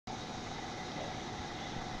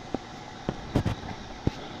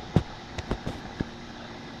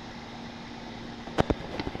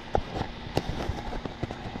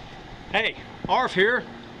Hey, Arf here.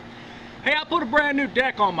 Hey, I put a brand new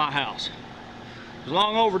deck on my house. It was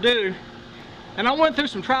long overdue. And I went through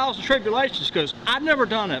some trials and tribulations because I'd never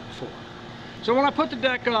done that before. So when I put the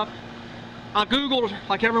deck up, I Googled,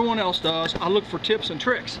 like everyone else does, I looked for tips and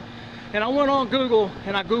tricks. And I went on Google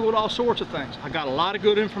and I Googled all sorts of things. I got a lot of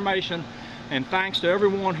good information, and thanks to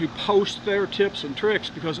everyone who posts their tips and tricks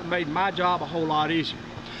because it made my job a whole lot easier.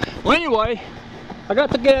 Well, anyway, I got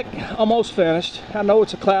the deck almost finished. I know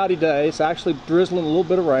it's a cloudy day. It's actually drizzling a little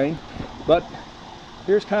bit of rain, but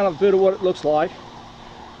here's kind of a bit of what it looks like.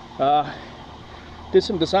 Did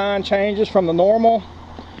some design changes from the normal.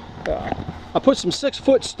 I put some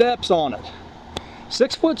 6-foot steps on it.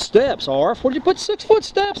 6-foot steps, Arf? What did you put 6-foot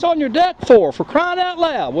steps on your deck for crying out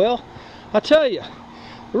loud? Well, I tell you,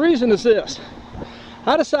 the reason is this.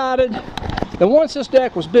 I decided that once this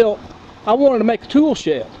deck was built, I wanted to make a tool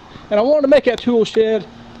shed. And I wanted to make that tool shed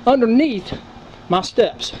underneath my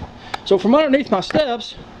steps. So from underneath my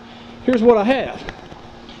steps, here's what I have.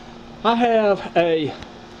 I have a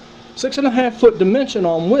 6.5-foot dimension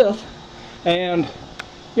on width and,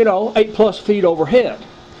 you know, 8+ feet overhead.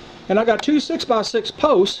 And I got two 6x6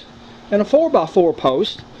 posts and a 4x4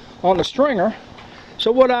 post on the stringer.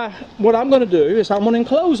 So what I'm going to do is I'm going to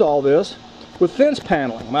enclose all this with fence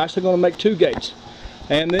paneling. I'm actually going to make 2 gates.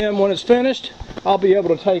 And then when it's finished, I'll be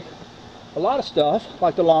able to take a lot of stuff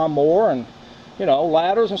like the lawnmower and, you know,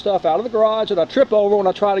 ladders and stuff out of the garage that I trip over when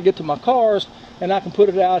I try to get to my cars, and I can put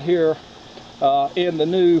it out here in the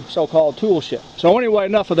new so-called tool shed. So anyway,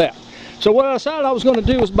 enough of that. So what I decided I was going to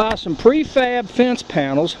do was buy some prefab fence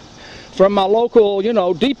panels from my local, you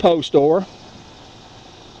know, depot store.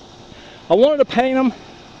 I wanted to paint them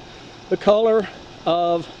the color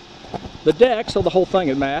of the deck so the whole thing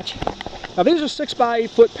would match. Now these are 6x8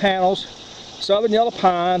 foot panels, Southern Yellow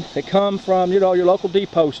Pine. They come from, you know, your local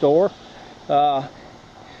depot store. No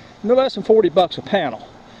less than 40 bucks a panel.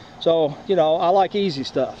 So, you know, I like easy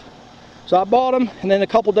stuff. So I bought them, and then a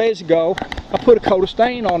couple days ago, I put a coat of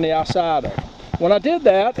stain on the outside of it. When I did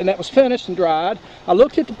that, and that was finished and dried, I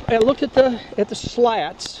looked at the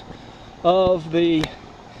slats of the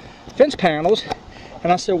fence panels,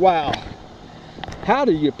 and I said, wow, how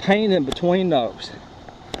do you paint in between those?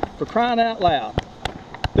 For crying out loud.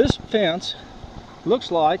 This fence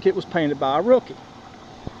looks like it was painted by a rookie.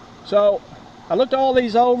 So I looked all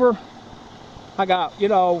these over. I got, you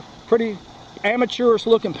know, pretty amateurish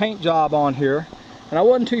looking paint job on here, and I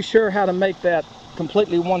wasn't too sure how to make that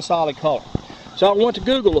completely one solid color. So I went to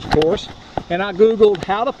Google, of course, and I Googled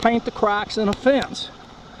how to paint the cracks in a fence.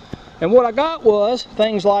 And what I got was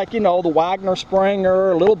things like, you know, the Wagner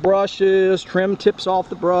Springer, little brushes, trim tips off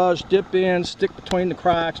the brush, dip in, stick between the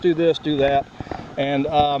cracks, do this, do that. And,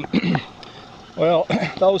 well,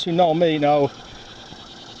 those who know me know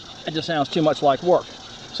it just sounds too much like work.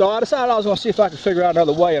 So I decided I was going to see if I could figure out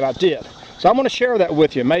another way, and I did. So I'm going to share that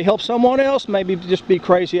with you. It may help someone else, maybe just be a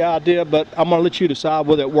crazy idea, but I'm going to let you decide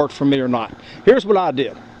whether it worked for me or not. Here's what I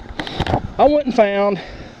did. I went and found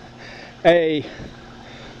a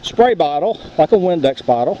spray bottle, like a Windex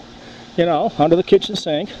bottle, you know, under the kitchen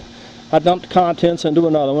sink. I dumped the contents into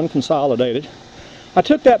another one, consolidated. I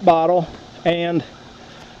took that bottle and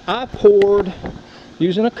I poured,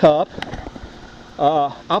 using a cup,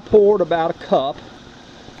 I poured about a cup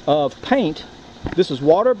of paint. This is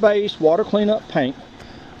water-based, water cleanup paint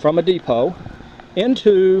from a depot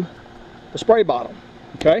into the spray bottle,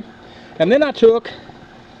 okay? And then I took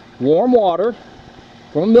warm water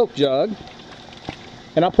from a milk jug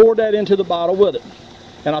and I poured that into the bottle with it,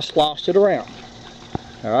 and I sloshed it around.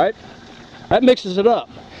 All right, that mixes it up.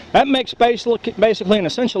 That makes basically and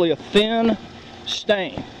essentially a thin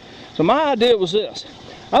stain. So my idea was this: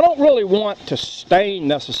 I don't really want to stain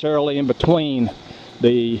necessarily in between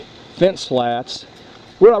the fence slats.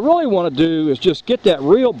 What I really want to do is just get that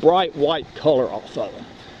real bright white color off of them.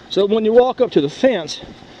 So when you walk up to the fence,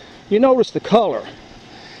 you notice the color,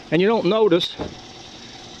 and you don't notice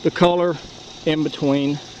the color in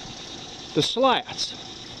between the slats,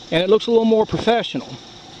 and it looks a little more professional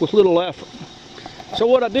with little effort. So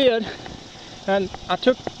what I did, and I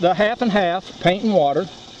took the half and half paint and water,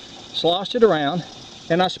 sloshed it around,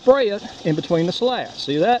 and I spray it in between the slats.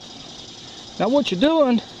 See that? Now what you're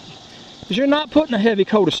doing is you're not putting a heavy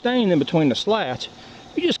coat of stain in between the slats.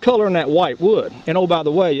 You're just coloring that white wood. And oh, by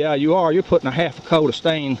the way, yeah, you're putting a half a coat of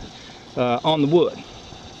stain on the wood.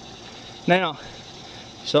 Now,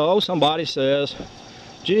 so somebody says,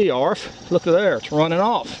 gee, Arf, look at there, it's running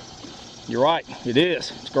off. You're right, it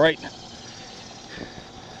is. It's great.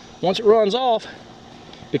 Once it runs off,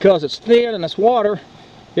 because it's thin and it's water,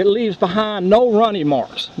 it leaves behind no runny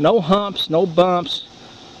marks, no humps, no bumps,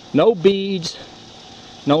 no beads.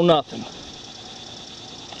 no nothing.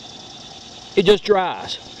 It just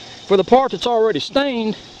dries. For the part that's already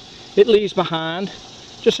stained, it leaves behind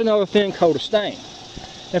just another thin coat of stain.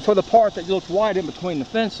 And for the part that looks white in between the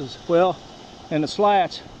fences, well, and the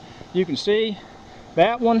slats, you can see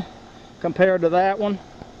that one compared to that one.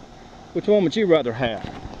 Which one would you rather have?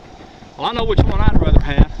 Well, I know which one I'd rather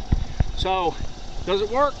have. So, does it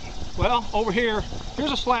work? Well, over here,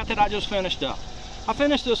 here's a slat that I just finished up. I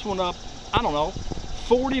finished this one up, I don't know,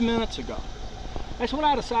 40 minutes ago. That's when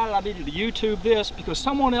I decided I needed to YouTube this, because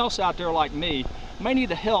someone else out there like me may need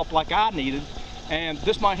the help like I needed, and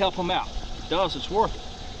this might help them out. If it does, it's worth it.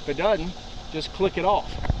 If it doesn't, just click it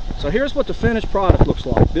off. So here's what the finished product looks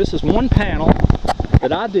like. This is one panel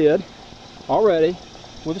that I did already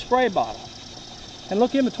with a spray bottle. And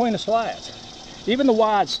look in between the slats. Even the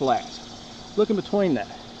wide slats. Look in between that.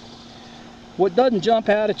 What doesn't jump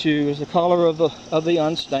out at you is the color of the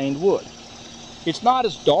unstained wood. It's not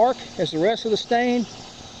as dark as the rest of the stain.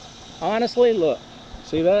 Honestly, look.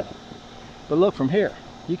 See that? But look from here.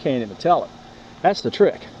 You can't even tell it. That's the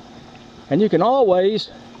trick. And you can always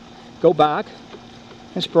go back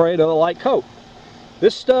and spray the light coat.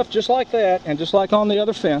 This stuff, just like that, and just like on the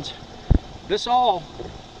other fence, this all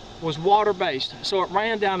was water-based, so it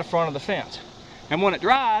ran down the front of the fence. And when it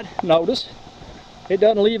dried, notice, it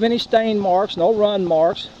doesn't leave any stain marks, no run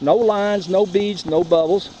marks, no lines, no beads, no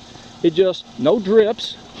bubbles. It just, no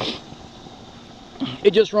drips.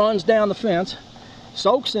 It just runs down the fence,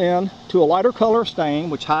 soaks in to a lighter color stain,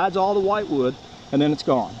 which hides all the white wood, and then it's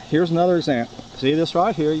gone. Here's another example. See this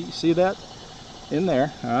right here? You see that in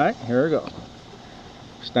there? All right, here we go.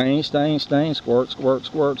 Stain, stain, stain, squirt, squirt,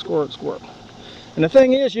 squirt, squirt, squirt. And the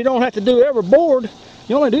thing is, you don't have to do every board.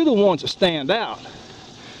 You only do the ones that stand out.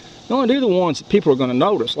 You only do the ones that people are going to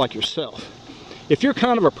notice, like yourself. If you're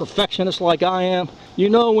kind of a perfectionist like I am, you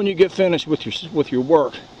know when you get finished with your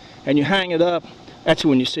work and you hang it up, that's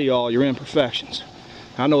when you see all your imperfections.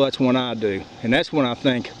 I know that's when I do. And that's when I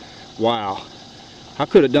think, wow, I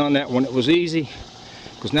could have done that when it was easy,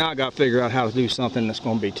 because now I got to figure out how to do something that's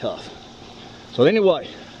going to be tough. So anyway,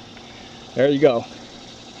 there you go.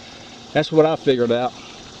 That's what I figured out.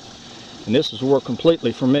 And this has worked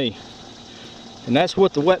completely for me. And that's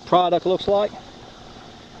what the wet product looks like.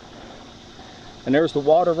 And there's the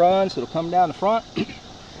water runs that'll come down the front.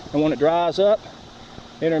 And when it dries up,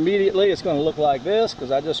 intermediately it's going to look like this,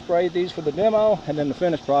 because I just sprayed these for the demo, and then the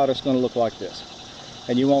finished product is going to look like this.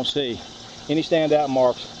 And you won't see any standout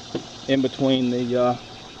marks in between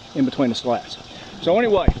the slats. So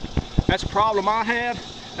anyway, that's a problem I had.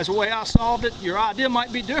 That's the way I solved it. Your idea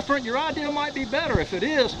might be different. Your idea might be better. If it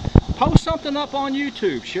is, post something up on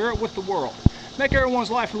YouTube. Share it with the world. Make everyone's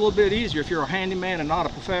life a little bit easier if you're a handyman and not a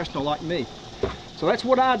professional like me. So that's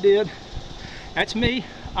what I did. That's me.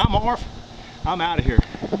 I'm Arf. I'm out of here.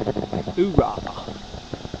 Hoorah.